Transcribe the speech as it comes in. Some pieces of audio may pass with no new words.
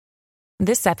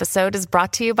This episode is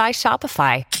brought to you by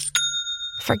Shopify.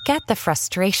 Forget the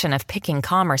frustration of picking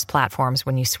commerce platforms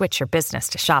when you switch your business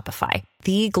to Shopify,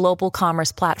 the global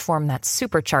commerce platform that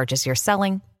supercharges your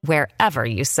selling wherever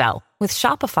you sell. With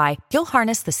Shopify, you'll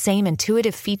harness the same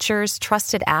intuitive features,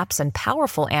 trusted apps, and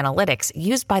powerful analytics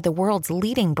used by the world's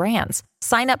leading brands.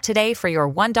 Sign up today for your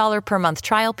 $1 per month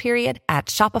trial period at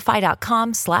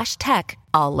shopify.com/tech,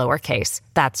 all lowercase.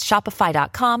 That's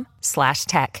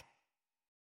shopify.com/tech.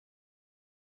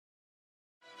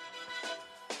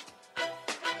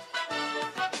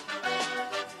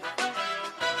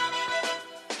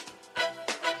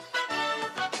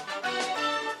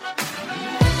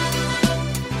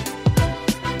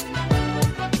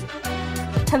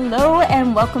 Hello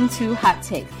and welcome to Hot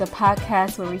Take, the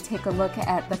podcast where we take a look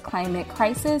at the climate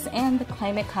crisis and the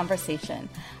climate conversation.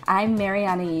 I'm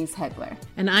Mariana Yves Hegler.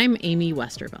 And I'm Amy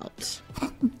Westervelt.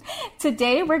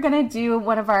 Today we're going to do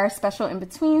one of our special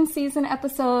in-between season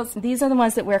episodes. These are the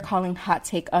ones that we're calling Hot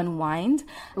Take Unwind.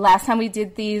 Last time we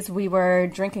did these, we were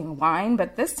drinking wine,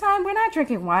 but this time we're not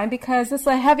drinking wine because it's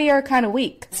a heavier kind of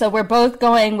week. So we're both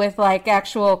going with like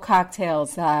actual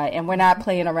cocktails, and we're not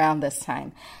playing around this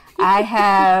time. I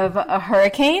have a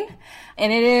hurricane,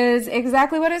 and it is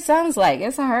exactly what it sounds like.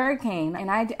 It's a hurricane,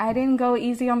 and I didn't go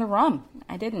easy on the rum.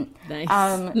 I didn't. Nice.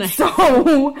 Nice.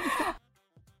 So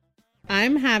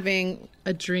I'm having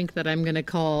a drink that I'm going to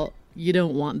call You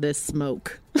Don't Want This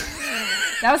Smoke.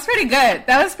 That was pretty good.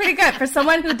 That was pretty good. For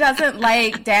someone who doesn't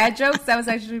like dad jokes, that was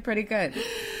actually pretty good.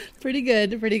 Pretty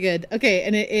good. Okay,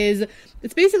 and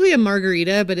it's basically a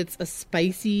margarita, but it's a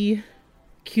spicy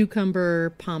cucumber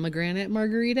pomegranate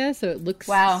margarita, so it looks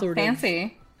sort fancy.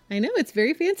 Of, I know, it's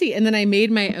very fancy. And then I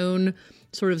made my own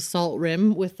sort of salt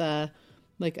rim with a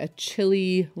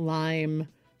chili lime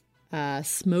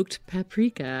smoked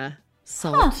paprika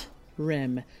salt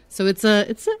rim. So it's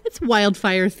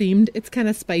wildfire themed. It's kind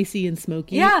of spicy and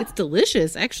smoky. Yeah. It's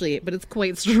delicious actually, but it's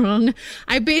quite strong.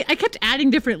 I kept adding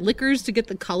different liquors to get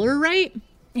the color right.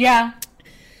 Yeah.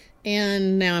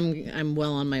 And now I'm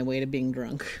well on my way to being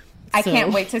drunk. I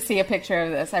can't wait to see a picture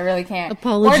of this. I really can't.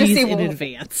 Apologies in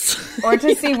advance. Or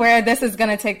to see where this is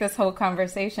going to take this whole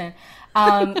conversation.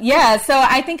 Yeah, so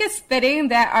I think it's fitting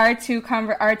that our two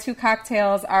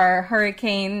cocktails are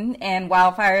hurricane and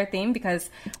wildfire themed because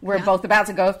we're both about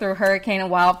to go through hurricane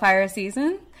and wildfire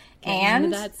season. Getting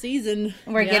into that season.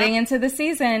 We're getting into the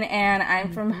season, and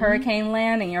I'm from Hurricane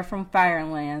Land, and you're from Fire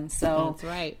Land. So that's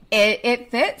right.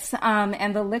 It fits,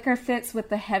 and the liquor fits with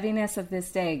the heaviness of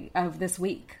this day, of this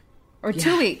week. Or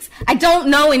 2 weeks. I don't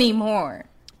know anymore.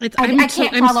 I'm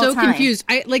so confused.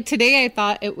 Today I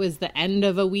thought it was the end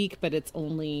of a week, but it's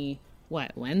only,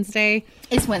 Wednesday?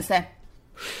 It's Wednesday.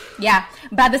 Yeah.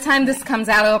 By the time this comes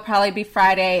out, it'll probably be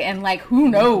Friday, and who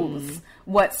knows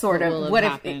what sort of, what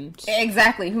if,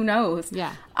 exactly, who knows?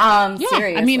 Yeah.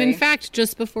 Seriously. I mean, in fact,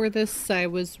 just before this, I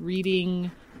was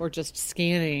reading or just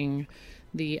scanning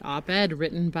the op-ed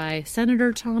written by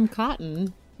Senator Tom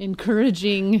Cotton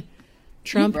encouraging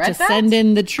Trump to send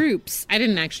in the troops. I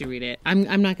didn't actually read it. I'm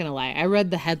not going to lie. I read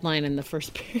the headline in the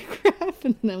first paragraph,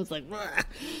 and then I was like,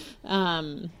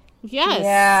 yes.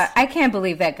 Yeah, I can't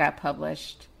believe that got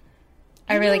published.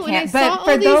 I really can't. But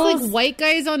for those white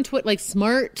guys on Twitter,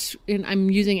 smart, and I'm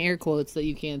using air quotes that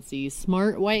you can't see,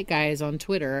 smart white guys on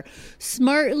Twitter,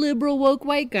 smart liberal woke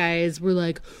white guys were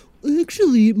like,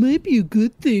 actually, it might be a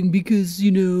good thing because,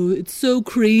 it's so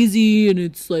crazy and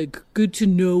it's good to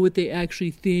know what they actually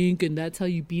think and that's how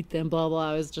you beat them, blah, blah.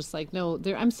 I was just like, no,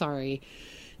 I'm sorry.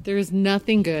 There's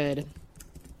nothing good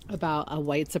about a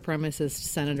white supremacist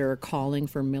senator calling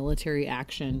for military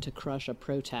action to crush a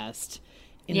protest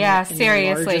in the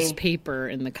largest paper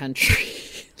in the country.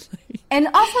 And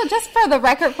also, just for the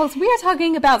record, folks, we are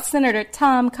talking about Senator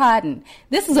Tom Cotton.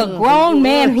 This is a grown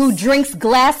man who drinks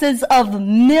glasses of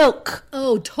milk.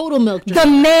 Oh, total milk drink. The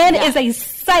man is a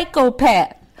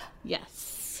psychopath.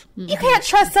 Yes. Mm-hmm. You can't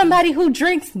trust somebody who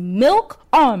drinks milk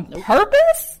on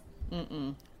purpose?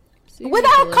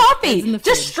 Without coffee.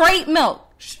 Just straight milk.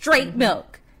 Straight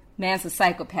milk. Man's a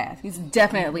psychopath. He's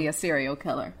definitely a serial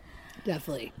killer.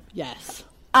 Definitely. Yes.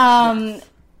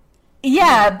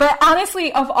 Yeah, but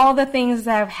honestly, of all the things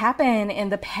that have happened in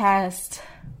the past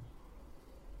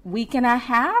week and a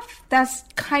half, that's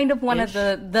kind of one of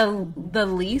the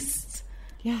least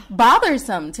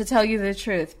bothersome, to tell you the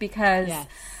truth, because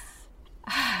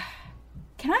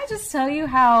can I just tell you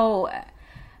how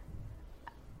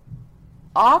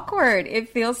awkward it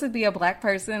feels to be a black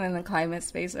person in the climate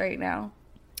space right now?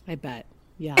 I bet.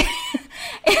 Yeah.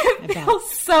 It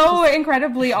feels so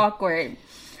incredibly awkward.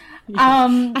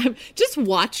 I'm just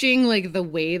watching like the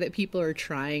way that people are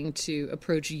trying to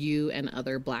approach you and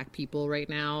other Black people right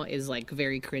now is like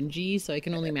very cringy. So I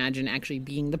can only imagine actually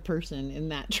being the person in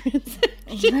that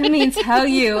transition. Let me tell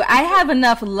you, I have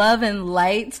enough love and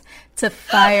light to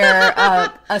fire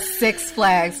up a Six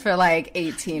Flags for like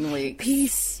 18 weeks.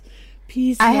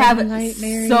 Peace. I have light,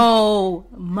 Mary. so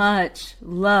much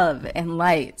love and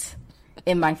light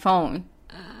in my phone.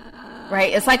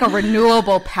 Right? It's like a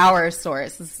renewable power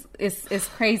source. It's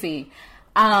crazy.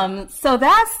 So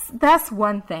that's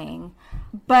one thing.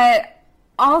 But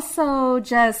also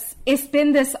just, it's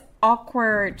been this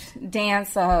awkward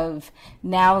dance of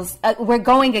we're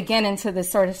going again into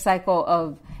this sort of cycle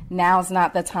of now's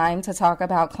not the time to talk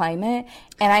about climate.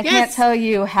 And I can't tell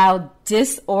you how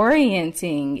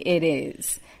disorienting it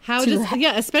is.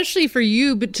 Especially for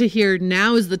you, but to hear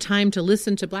now is the time to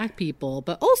listen to Black people,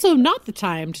 but also not the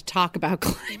time to talk about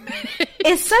climate.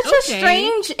 It's such a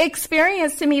strange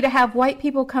experience to me to have white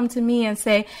people come to me and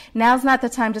say, now's not the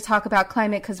time to talk about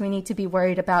climate because we need to be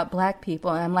worried about Black people.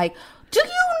 And I'm like, do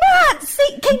you not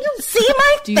see? Can you see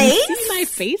my face? Do you see my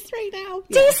face right now?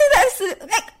 Do you see that?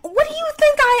 Like, what do you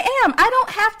think I am? I don't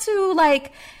have to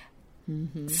like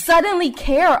suddenly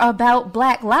care about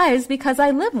Black lives because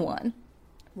I live one.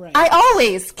 Right. I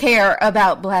always care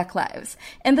about Black lives,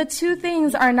 and the two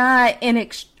things are not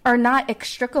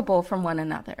extricable from one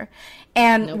another.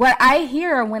 And what I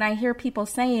hear when I hear people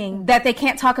saying that they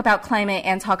can't talk about climate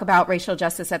and talk about racial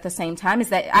justice at the same time is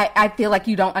that I feel like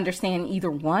you don't understand either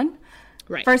one.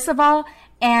 Right. First of all,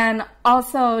 and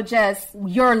also just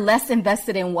you're less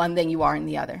invested in one than you are in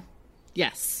the other.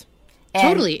 Yes.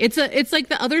 Totally. It's like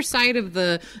the other side of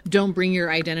the don't bring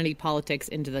your identity politics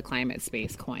into the climate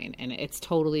space coin. And it's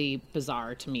totally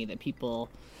bizarre to me that people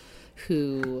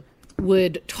who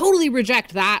would totally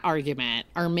reject that argument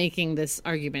are making this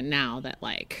argument now that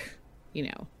like, you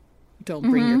know, don't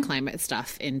bring your climate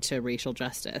stuff into racial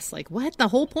justice. Like what? The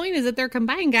whole point is that they're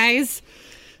combined, guys.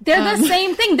 They're the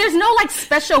same thing. There's no like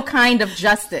special kind of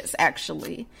justice,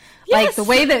 actually. Yes.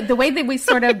 Like the way that we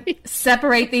sort of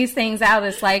separate these things out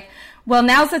is like, well,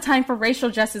 now's the time for racial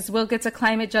justice. We'll get to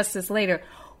climate justice later.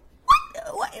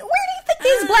 Where do you think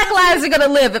these Black lives are going to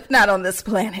live if not on this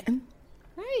planet?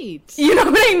 Right. You know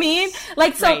what I mean?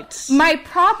 Like, so my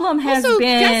problem has been...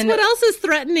 Guess what else is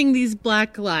threatening these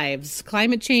Black lives?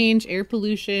 Climate change, air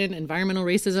pollution, environmental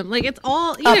racism. Like, it's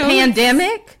all, you know...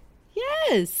 Pandemic?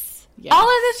 Yes. All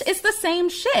of this, it's the same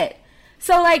shit.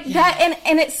 So, like, that...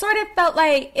 And it sort of felt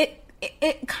like...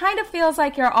 It kind of feels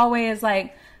like you're always,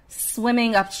 like...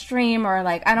 swimming upstream, or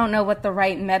like I don't know what the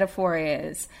right metaphor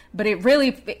is, but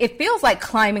it feels like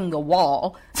climbing the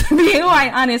wall, to be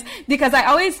quite honest, because I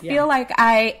always feel like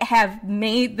I have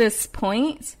made this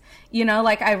point, you know,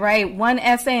 like I write one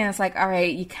essay and it's like, all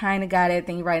right, you kind of got it,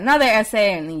 then you write another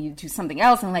essay and then you do something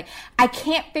else, and like I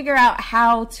can't figure out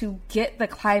how to get the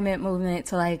climate movement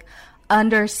to like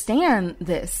understand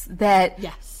this, that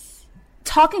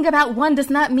talking about one does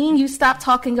not mean you stop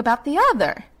talking about the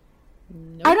other.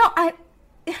 Nope.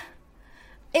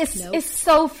 It's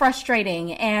so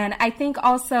frustrating. And I think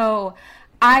also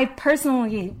I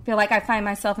personally feel like I find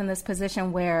myself in this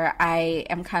position where I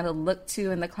am kind of looked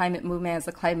to in the climate movement as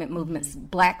the climate movement's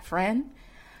Black friend.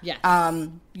 Yes.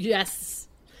 Yes.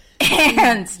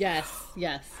 And yes.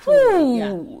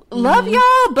 Ooh, love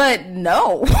y'all, but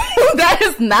no, that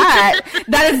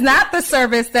is not the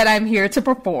service that I'm here to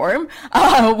perform.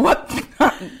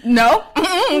 No,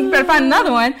 better find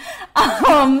another one.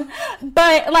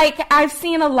 But like I've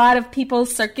seen a lot of people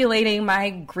circulating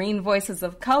my Green Voices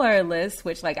of Color list,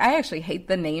 which like I actually hate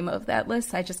the name of that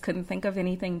list. I just couldn't think of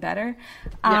anything better.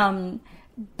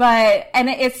 But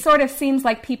it sort of seems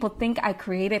like people think I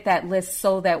created that list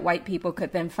so that white people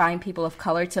could then find people of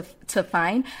color to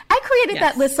find. I created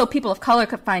that list so people of color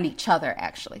could find each other,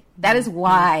 actually. That is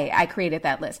why I created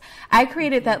that list. I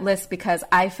created that list because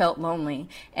I felt lonely,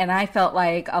 and I felt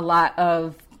like a lot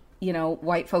of, you know,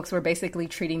 white folks were basically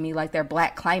treating me like their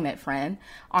Black climate friend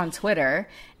on Twitter.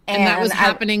 And that was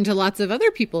happening to lots of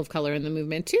other people of color in the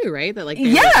movement too, right? That like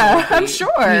I'm sure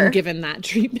being given that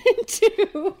treatment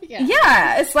too.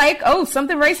 Yeah, it's like, oh,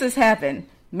 something racist happened.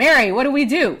 Mary, what do we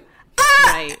do?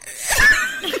 Right.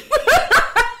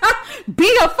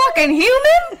 Be a fucking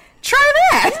human? Try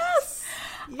that.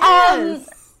 Yes.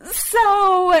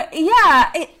 So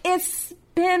yeah, it's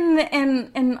been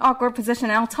an awkward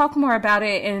position. I'll talk more about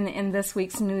it in this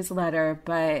week's newsletter,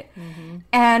 but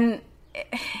and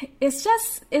it's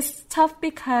tough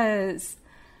because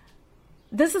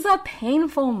this is a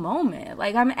painful moment.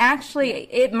 Like,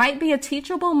 it might be a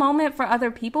teachable moment for other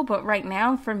people, but right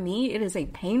now, for me, it is a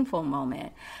painful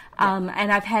moment.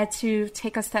 And I've had to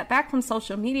take a step back from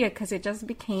social media because it just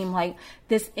became like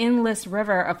this endless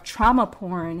river of trauma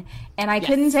porn, and I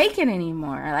couldn't take it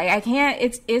anymore. Like, I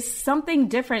can't, it's something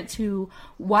different to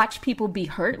watch people be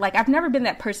hurt. Like, I've never been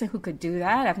that person who could do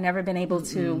that. I've never been able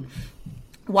to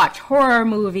watch horror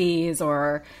movies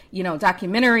or,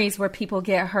 documentaries where people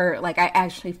get hurt. Like, I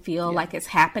actually feel like it's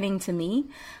happening to me.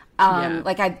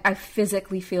 Like, I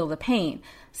physically feel the pain.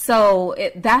 So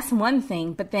that's one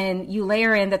thing. But then you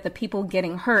layer in that the people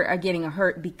getting hurt are getting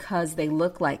hurt because they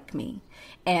look like me.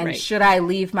 And should I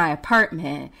leave my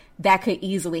apartment, that could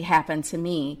easily happen to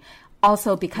me.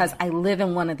 Also because I live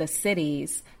in one of the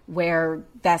cities where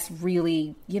that's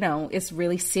really, it's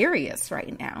really serious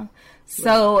right now.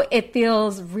 So it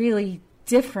feels really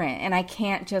different. And I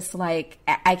can't just I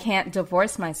can't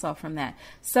divorce myself from that.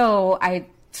 So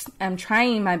I'm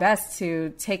trying my best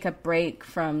to take a break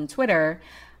from Twitter.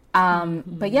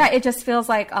 But yeah, it just feels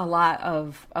like a lot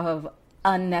of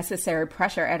unnecessary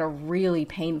pressure at a really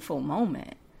painful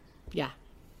moment. Yeah.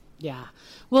 Yeah.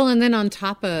 Well, and then on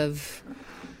top of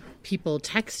people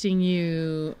texting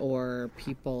you or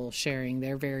people sharing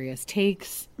their various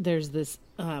takes, there's this,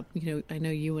 I know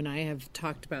you and I have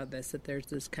talked about this, that there's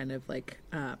this kind of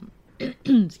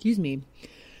excuse me,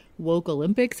 woke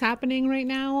Olympics happening right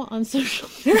now on social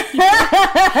media.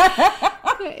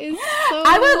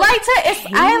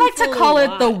 I like to call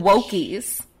it the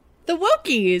wokies. The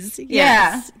wokies.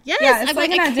 Yes. Yeah. Yes. Yeah, it's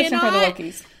like an audition for the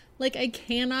wokies. Like, I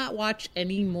cannot watch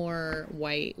any more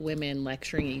white women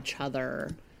lecturing each other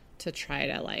to try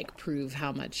to prove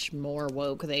how much more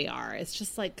woke they are. It's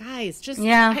just like, guys,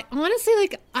 I, honestly,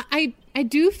 I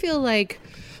do feel like,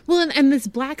 well, and this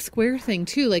black square thing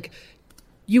too, like,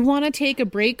 you want to take a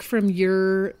break from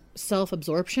your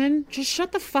self-absorption, just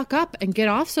shut the fuck up and get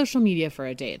off social media for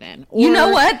a day then. Or you know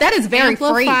what? That is very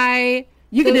free.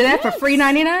 You can do that for free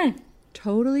 $99.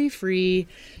 Totally free.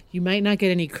 You might not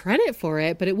get any credit for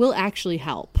it, but it will actually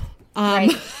help.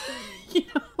 Right.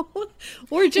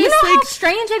 Or just how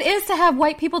strange it is to have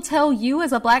white people tell you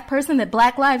as a black person that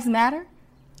Black Lives Matter?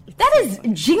 That is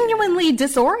genuinely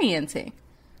disorienting.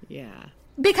 Yeah.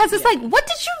 Because it's like, what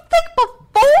did you think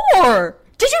before?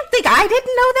 Did you think I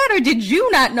didn't know that, or did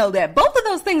you not know that? Both of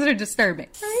those things are disturbing.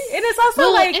 Right? And it's also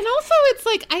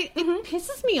it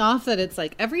pisses me off that it's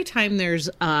like every time there's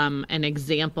an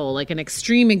example, like an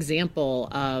extreme example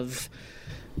of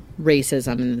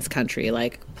racism in this country,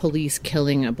 like police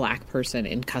killing a black person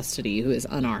in custody who is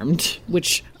unarmed,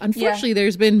 which unfortunately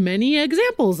there's been many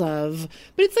examples of,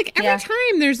 but it's like every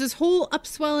time there's this whole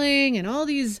upswelling and all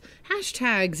these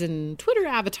hashtags and Twitter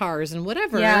avatars and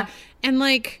whatever. Yeah. And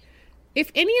like, if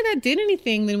any of that did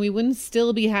anything, then we wouldn't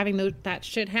still be having that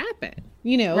shit happen.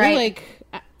 Right.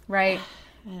 I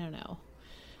don't know.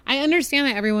 I understand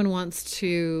that everyone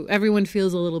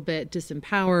feels a little bit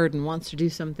disempowered and wants to do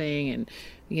something and,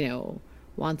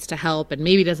 wants to help and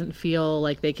maybe doesn't feel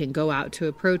like they can go out to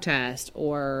a protest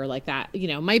or like that,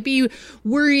 might be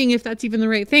worrying if that's even the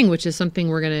right thing, which is something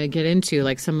we're going to get into,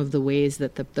 like some of the ways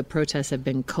that the protests have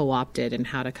been co-opted and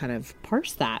how to kind of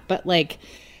parse that. But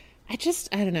I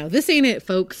don't know. This ain't it,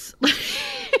 folks.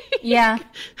 Yeah.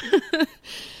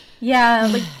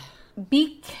 Yeah.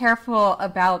 Be careful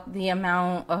about the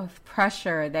amount of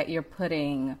pressure that you're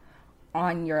putting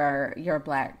on your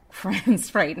black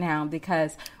friends right now,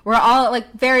 because we're all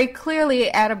very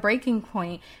clearly at a breaking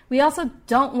point. We also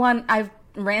I've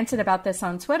ranted about this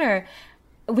on Twitter.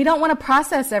 We don't want to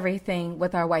process everything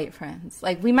with our white friends.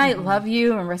 We might love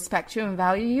you and respect you and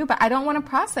value you, but I don't want to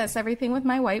process everything with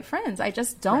my white friends. I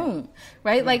just don't.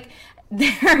 Right?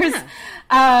 There's,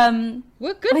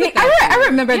 what good? I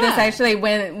remember this actually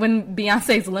when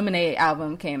Beyonce's Lemonade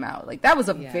album came out. That was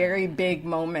a very big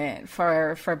moment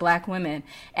for black women,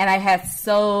 and I had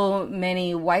so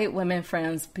many white women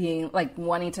friends being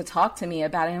wanting to talk to me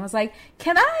about it. And I was like,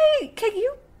 can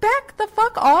you back the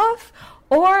fuck off?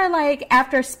 Or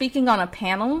after speaking on a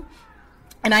panel,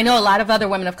 and I know a lot of other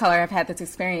women of color have had this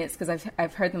experience because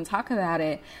I've heard them talk about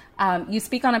it. You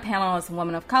speak on a panel as a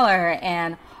woman of color,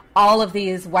 and all of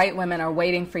these white women are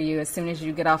waiting for you as soon as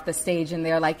you get off the stage, and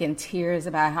they're in tears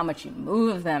about how much you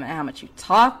move them and how much you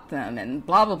talk them and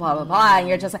blah, blah, blah, blah, blah. And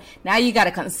you're just now you got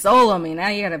to console me. Now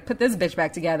you got to put this bitch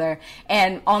back together.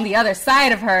 And on the other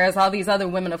side of her is all these other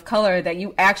women of color that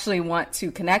you actually want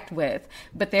to connect with,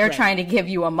 but they're trying to give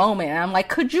you a moment. And I'm like,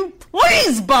 could you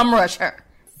please bum rush her?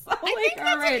 I think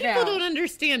that's what people don't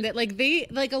understand, that like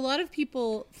a lot of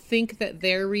people think that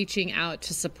they're reaching out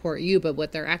to support you, but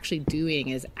what they're actually doing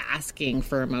is asking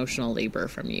for emotional labor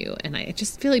from you. And I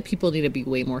just feel like people need to be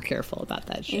way more careful about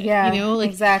that shit. Yeah, you know, like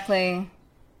exactly.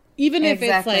 Even if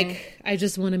it's like, I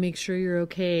just want to make sure you're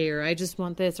okay, or I just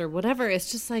want this or whatever.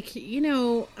 It's just like, you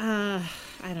know, I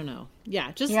don't know.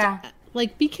 Yeah. Just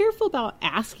like, be careful about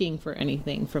asking for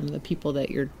anything from the people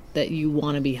that you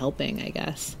want to be helping, I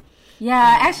guess.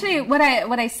 Yeah, actually, what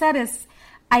I said is,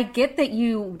 I get that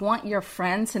you want your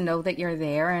friend to know that you're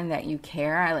there and that you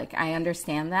care. I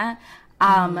understand that.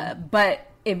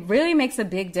 But it really makes a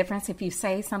big difference if you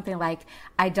say something like,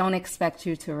 I don't expect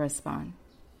you to respond.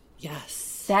 Yes.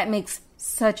 That makes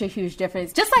such a huge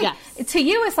difference. Just like, to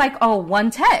you, it's like, oh,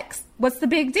 one text. What's the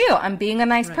big deal? I'm being a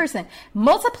nice person.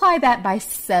 Multiply that by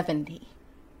 70.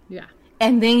 Yeah.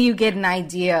 And then you get an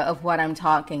idea of what I'm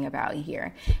talking about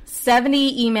here.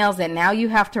 70 emails that now you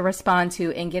have to respond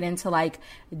to and get into like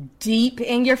deep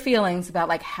in your feelings about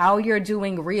like how you're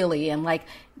doing really, and like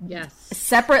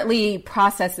separately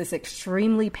process this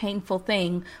extremely painful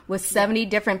thing with 70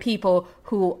 different people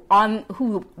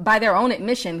who by their own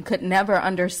admission could never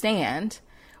understand.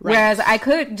 Right. Whereas I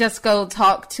could just go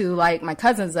talk to like my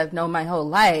cousins I've known my whole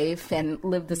life and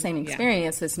lived the same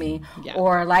experience as me,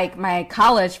 or like my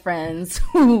college friends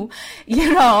who,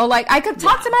 you know, like I could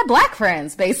talk to my black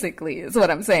friends, basically, is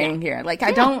what I'm saying here. Like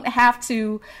I don't have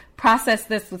to process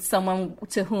this with someone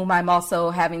to whom I'm also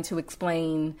having to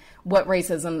explain what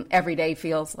racism every day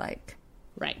feels like.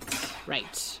 Right.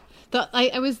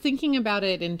 I was thinking about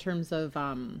it in terms of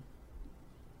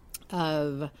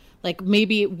like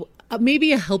maybe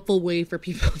a helpful way for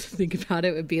people to think about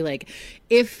it would be like,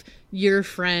 if your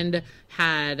friend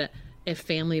had a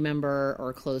family member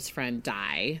or close friend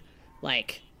die,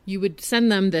 like you would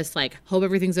send them this like, hope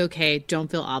everything's okay,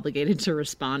 don't feel obligated to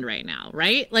respond right now,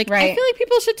 right? Like I feel like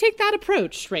people should take that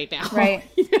approach right now. Right.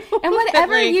 You know? And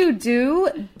whatever you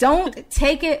do, don't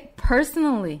take it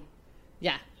personally.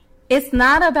 Yeah. It's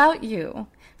not about you.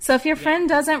 So if your friend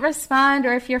doesn't respond,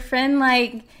 or if your friend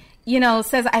like, you know,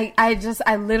 says,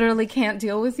 I literally can't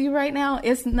deal with you right now,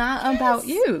 it's not about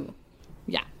you.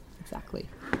 Yeah, exactly.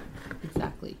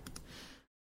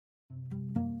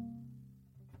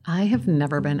 I have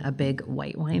never been a big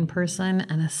white wine person,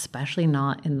 and especially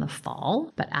not in the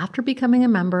fall. But after becoming a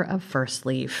member of First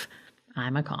Leaf,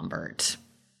 I'm a convert.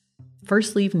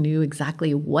 First Leaf knew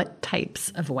exactly what types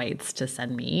of whites to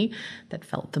send me that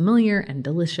felt familiar and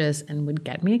delicious and would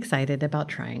get me excited about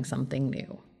trying something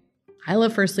new. I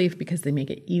love First Leaf because they make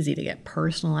it easy to get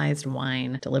personalized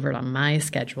wine delivered on my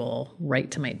schedule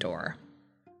right to my door.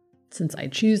 Since I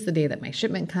choose the day that my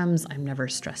shipment comes, I'm never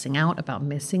stressing out about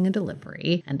missing a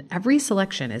delivery, and every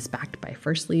selection is backed by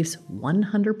First Leaf's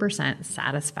 100%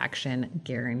 satisfaction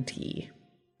guarantee.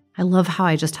 I love how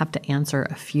I just have to answer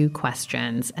a few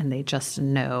questions and they just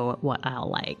know what I'll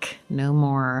like. No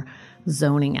more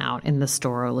zoning out in the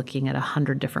store looking at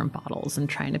 100 different bottles and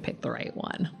trying to pick the right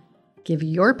one. Give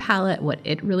your palate what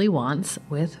it really wants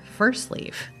with First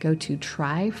Leaf. Go to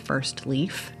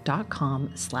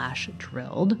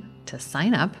tryfirstleaf.com/drilled to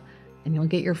sign up, and you'll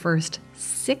get your first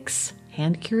 6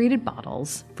 hand-curated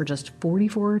bottles for just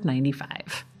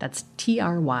 $44.95. That's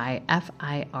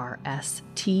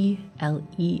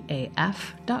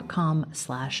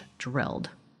tryfirstleaf.com/drilled.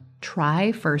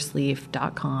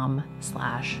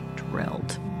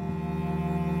 tryfirstleaf.com/drilled.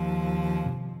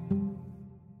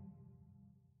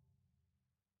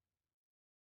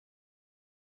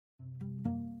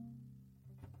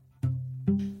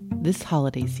 This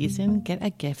holiday season, get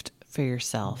a gift for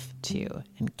yourself too,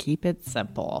 and keep it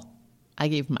simple. I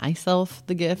gave myself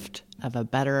the gift of a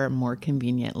better, more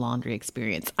convenient laundry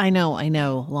experience. I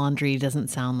know, laundry doesn't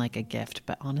sound like a gift,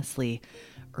 but honestly,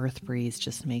 Earth Breeze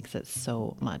just makes it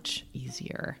so much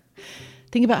easier.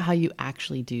 Think about how you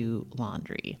actually do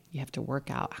laundry. You have to work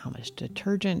out how much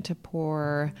detergent to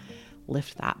pour,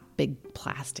 lift that big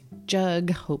plastic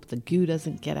jug, hope the goo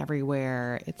doesn't get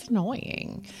everywhere. It's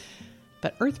annoying.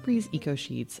 But Earth Breeze Eco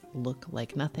Sheets look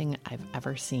like nothing I've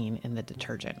ever seen in the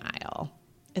detergent aisle.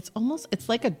 It's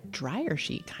like a dryer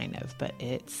sheet kind of, but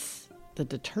it's the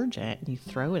detergent and you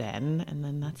throw it in and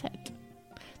then that's it.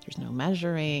 There's no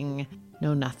measuring,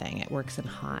 no nothing. It works in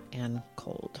hot and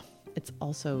cold. It's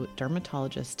also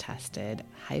dermatologist tested,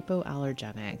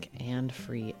 hypoallergenic, and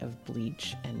free of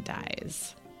bleach and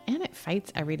dyes. And it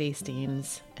fights everyday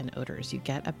stains and odors. You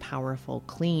get a powerful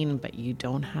clean, but you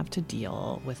don't have to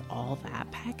deal with all that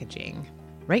packaging.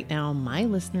 Right now, my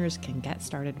listeners can get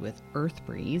started with Earth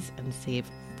Breeze and save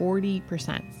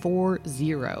 40%,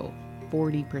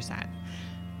 40%.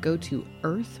 Go to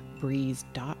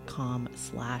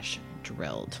earthbreeze.com/drilled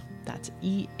EARTHBREEZE. That's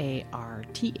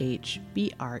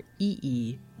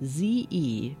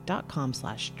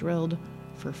EARTHBREEZE.com/drilled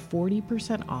for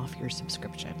 40% off your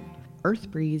subscription.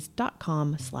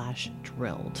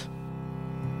 earthbreeze.com/drilled.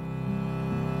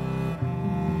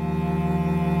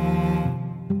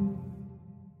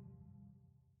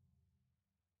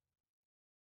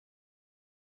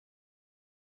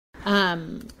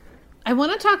 I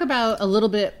want to talk about a little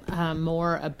bit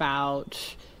more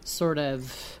about sort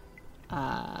of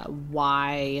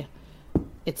why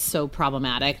it's so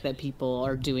problematic that people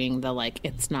are doing the, like,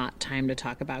 it's not time to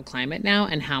talk about climate now,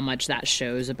 and how much that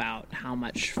shows about how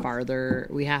much farther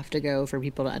we have to go for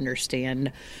people to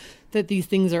understand that these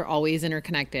things are always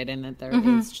interconnected, and that there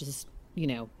is just, you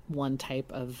know, one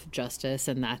type of justice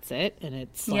and that's it. And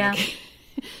it's like,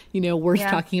 you know, worth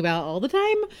talking about all the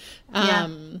time.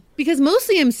 Because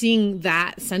mostly I'm seeing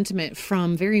that sentiment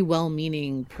from very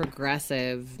well-meaning,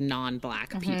 progressive,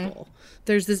 non-Black people.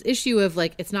 There's this issue of,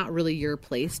 like, it's not really your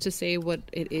place to say what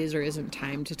it is or isn't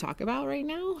time to talk about right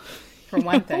now. For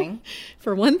one thing.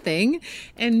 For one thing.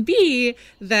 And B,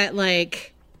 that,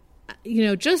 like, you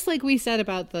know, just like we said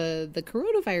about the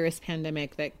coronavirus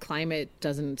pandemic, that climate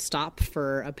doesn't stop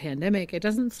for a pandemic. It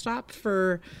doesn't stop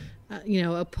for, you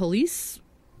know, a police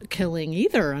killing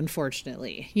either,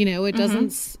 unfortunately. You know, it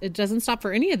doesn't stop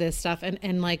for any of this stuff.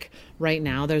 And like right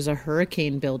now there's a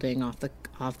hurricane building off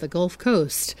the Gulf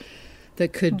Coast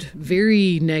that could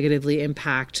very negatively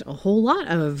impact a whole lot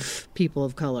of people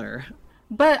of color.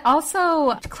 But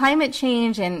also, climate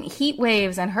change and heat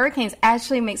waves and hurricanes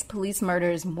actually makes police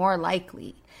murders more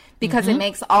likely, because it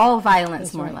makes all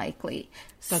violence more likely.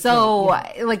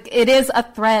 Like, it is a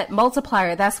threat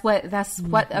multiplier. That's what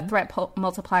a threat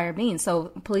multiplier means.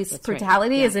 So police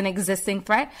brutality is an existing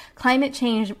threat. Climate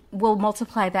change will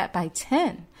multiply that by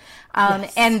 10.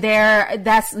 And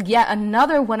that's yet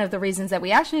another one of the reasons that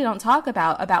we actually don't talk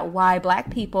about why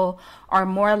Black people are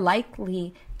more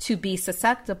likely to be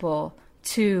susceptible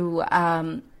to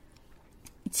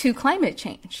climate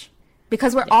change,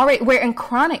 because we're in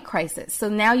chronic crisis. So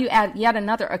now you add yet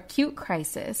another acute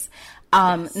crisis,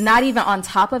 not even on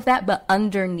top of that, but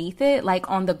underneath it, like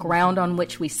on the ground on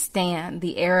which we stand,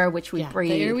 the air which we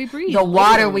breathe, the air we breathe, the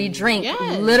water we drink,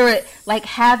 literally, like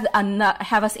have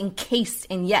us encased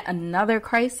in yet another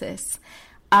crisis.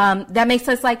 That makes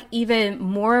us like even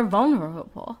more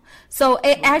vulnerable. So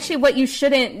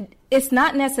it's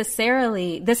not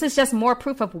necessarily, this is just more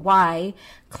proof of why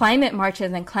climate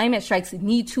marches and climate strikes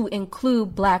need to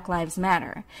include Black Lives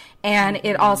Matter. And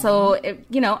it also,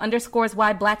 underscores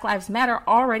why Black Lives Matter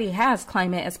already has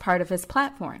climate as part of its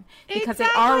platform, because they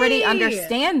already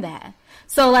understand that.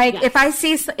 So like, if I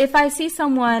see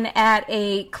someone at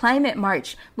a climate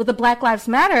march with a Black Lives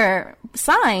Matter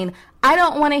sign, I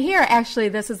don't want to hear, actually,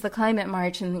 this is the climate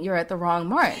march and you're at the wrong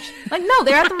march. Like, no,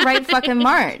 they're at the right fucking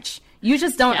march. You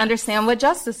just don't understand what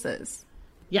justice is.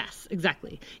 Yes,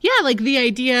 exactly. Yeah, like the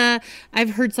idea, I've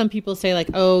heard some people say like,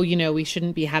 oh, you know, we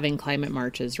shouldn't be having climate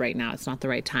marches right now. It's not the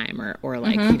right time. Or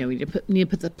like, you know, we need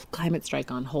to put the climate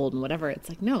strike on hold and whatever. It's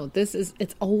like, no,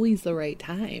 it's always the right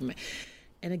time.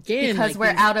 And again, because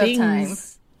we're out of time.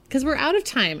 Because we're out of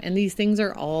time. And these things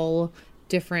are all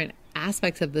different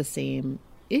aspects of the same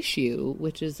issue,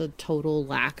 which is a total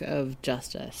lack of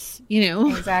justice, you know?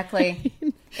 Exactly.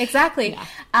 Yeah.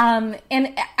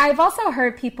 And I've also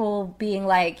heard people being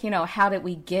like, you know, how did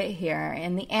we get here?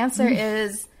 And the answer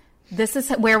is, this is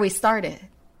where we started.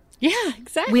 Yeah,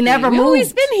 exactly. We've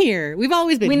always been here. We've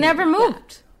always been here. We never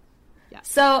moved. Yeah.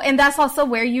 So, and that's also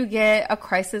where you get a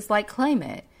crisis like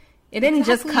climate. It didn't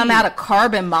just come out of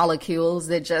carbon molecules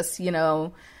that just, you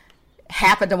know,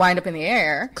 happened to wind up in the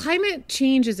air. Climate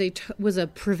change was a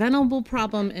preventable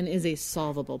problem and is a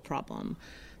solvable problem.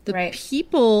 The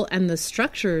people and the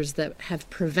structures that have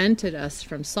prevented us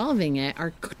from solving it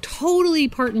are totally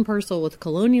part and parcel with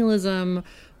colonialism,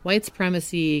 white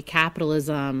supremacy,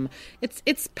 capitalism.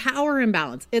 It's power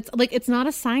imbalance. It's like, it's not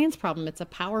a science problem. It's a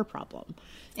power problem.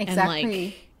 Exactly. And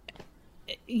like,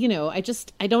 you know, I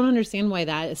don't understand why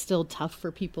that is still tough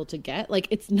for people to get. Like,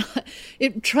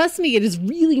 trust me, it is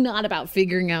really not about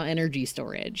figuring out energy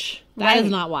storage. That is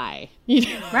not why. You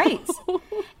know? Right.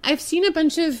 I've seen a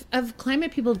bunch of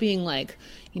climate people being like,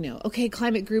 you know, okay,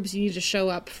 climate groups, you need to show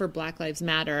up for Black Lives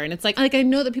Matter. And it's like I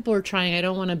know that people are trying. I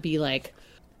don't want to be like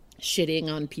shitting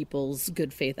on people's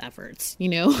good faith efforts, you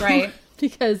know? Right.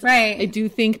 Because I do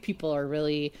think people are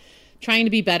really trying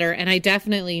to be better. And I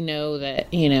definitely know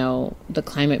that, you know, the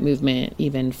climate movement,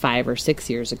 even 5 or 6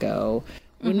 years ago,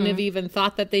 wouldn't have even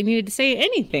thought that they needed to say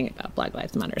anything about Black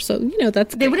Lives Matter. So, you know,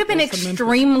 they would have been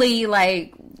extremely,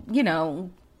 like, you know,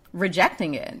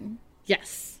 rejecting it.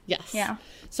 Yes. Yeah.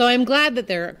 So I'm glad that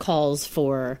there are calls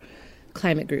for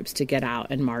climate groups to get out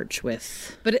and march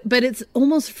with, but it's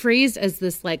almost phrased as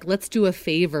this, like, let's do a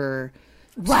favor,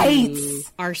 right? To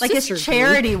our like sister it's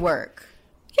charity group. Work.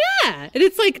 Yeah, and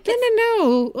it's like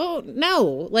no, oh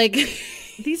no, like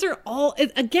these are all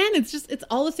again. It's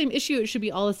all the same issue. It should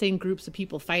be all the same groups of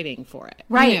people fighting for it,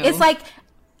 right? You know? It's like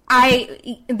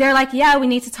they're like, yeah, we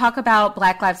need to talk about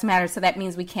Black Lives Matter, so that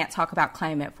means we can't talk about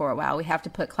climate for a while. We have to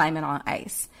put climate on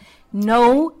ice.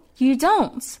 No, you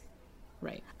don't.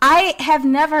 Right. I have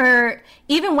never,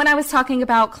 even when I was talking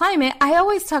about climate, I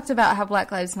always talked about how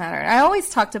Black Lives Matter. I always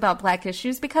talked about Black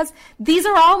issues because these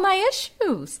are all my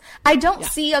issues. I don't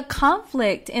see a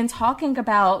conflict in talking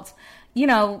about, you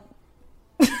know,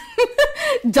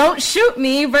 don't shoot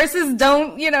me versus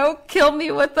don't, you know, kill me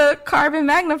with a carbon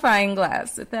magnifying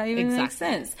glass, if that even makes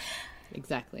sense.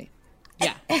 Exactly.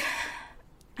 Yeah.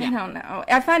 I don't know.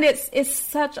 I find it's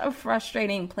such a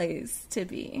frustrating place to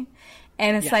be.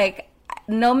 And it's like,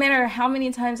 no matter how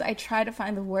many times I try to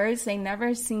find the words, they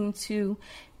never seem to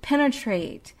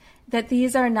penetrate that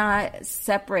these are not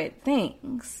separate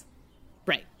things.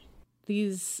 Right.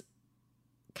 These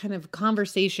kind of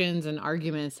conversations and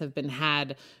arguments have been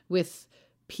had with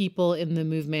people in the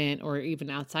movement or even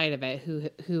outside of it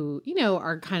who you know,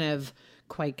 are kind of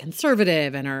quite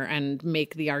conservative and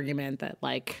make the argument that,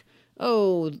 like,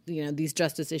 oh, you know, these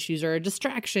justice issues are a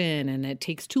distraction and it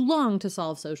takes too long to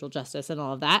solve social justice and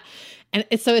all of that. And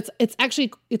so it's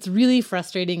actually really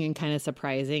frustrating and kind of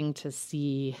surprising to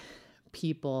see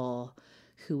people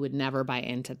who would never buy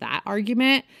into that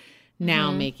argument now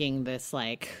making this,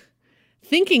 like,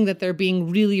 thinking that they're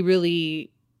being really, really,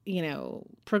 you know,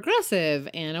 progressive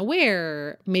and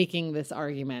aware, making this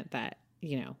argument that,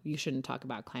 you know, you shouldn't talk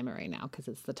about climate right now because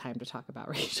it's the time to talk about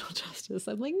racial justice.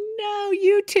 I'm like, no,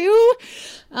 you too.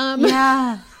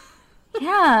 Yeah.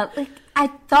 Like, I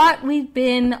thought we'd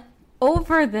been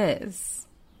over this.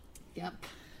 Yep.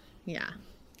 Yeah.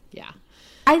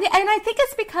 And I think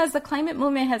it's because the climate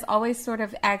movement has always sort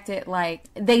of acted like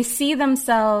they see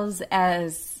themselves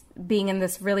as being in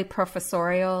this really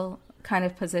professorial kind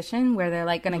of position where they're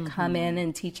like going to come in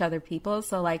and teach other people.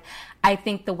 So like, I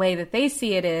think the way that they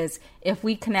see it is if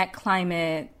we connect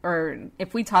climate or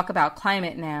if we talk about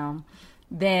climate now,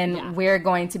 then we're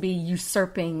going to be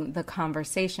usurping the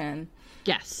conversation.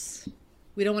 Yes.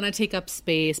 We don't want to take up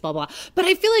space, blah, blah. But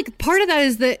I feel like part of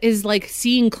that is like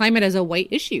seeing climate as a white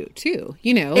issue too,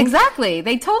 you know? Exactly.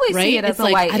 They totally see it as a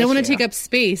white issue. I don't want to take up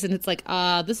space. And it's like,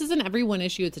 this isn't every one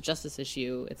issue. It's a justice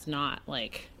issue. It's not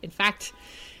like, in fact,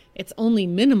 it's only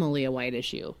minimally a white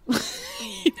issue.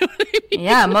 You know what I mean?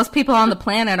 Yeah, most people on the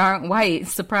planet aren't white.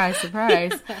 Surprise,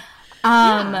 surprise.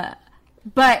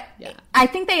 But I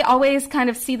think they always kind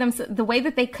of see them, the way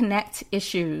that they connect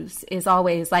issues is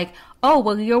always like, oh,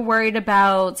 well, you're worried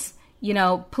about, you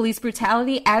know, police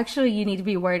brutality. Actually, you need to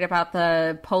be worried about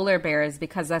the polar bears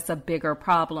because that's a bigger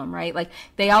problem, right? Like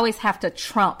they always have to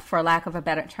trump, for lack of a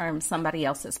better term, somebody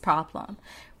else's problem,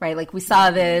 right? Like we saw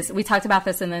this, we talked about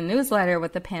this in the newsletter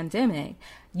with the pandemic.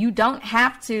 You don't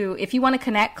have to, if you want to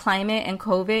connect climate and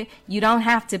COVID, you don't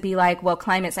have to be like, well,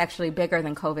 climate's actually bigger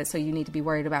than COVID, so you need to be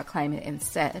worried about climate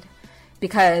instead.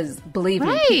 Because believe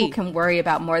me, people can worry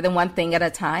about more than one thing at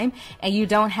a time, and you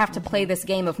don't have to play this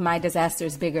game of my disaster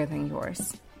is bigger than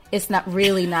yours. It's not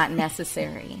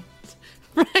necessary.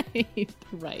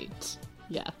 Right.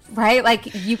 Yes. Right?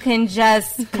 Like, you can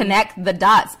just connect the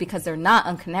dots because they're not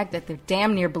unconnected. They're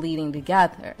damn near bleeding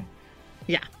together.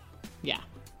 Yeah.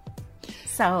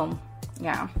 So,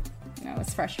 yeah,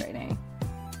 it's frustrating.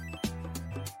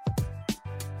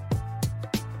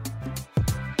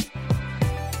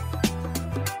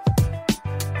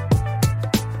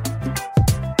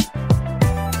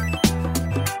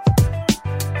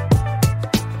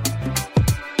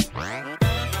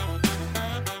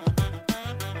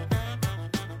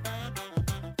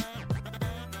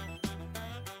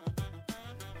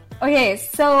 Okay,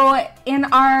 so in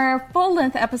our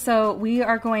full-length episode, we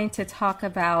are going to talk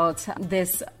about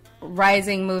this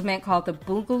rising movement called the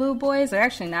Boogaloo Boys. They're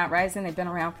actually not rising. They've been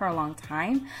around for a long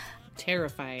time.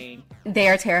 Terrifying. They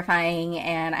are terrifying,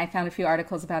 and I found a few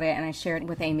articles about it, and I shared it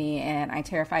with Amy, and I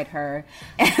terrified her.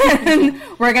 And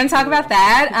we're going to talk about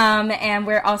that, and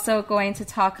we're also going to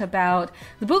talk about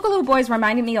the Boogaloo Boys.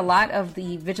 Reminded me a lot of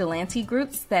the vigilante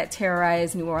groups that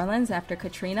terrorized New Orleans after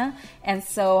Katrina, and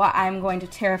so I'm going to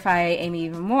terrify Amy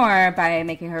even more by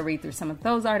making her read through some of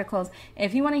those articles.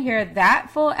 If you want to hear that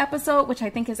full episode, which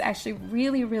I think is actually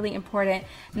really, really important,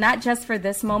 not just for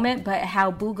this moment, but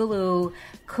how Boogaloo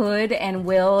could and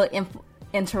will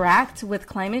interact with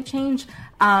climate change,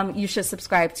 you should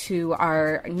subscribe to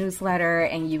our newsletter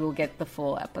and you will get the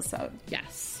full episode.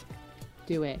 Yes.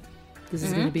 Do it. This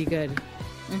is going to be good.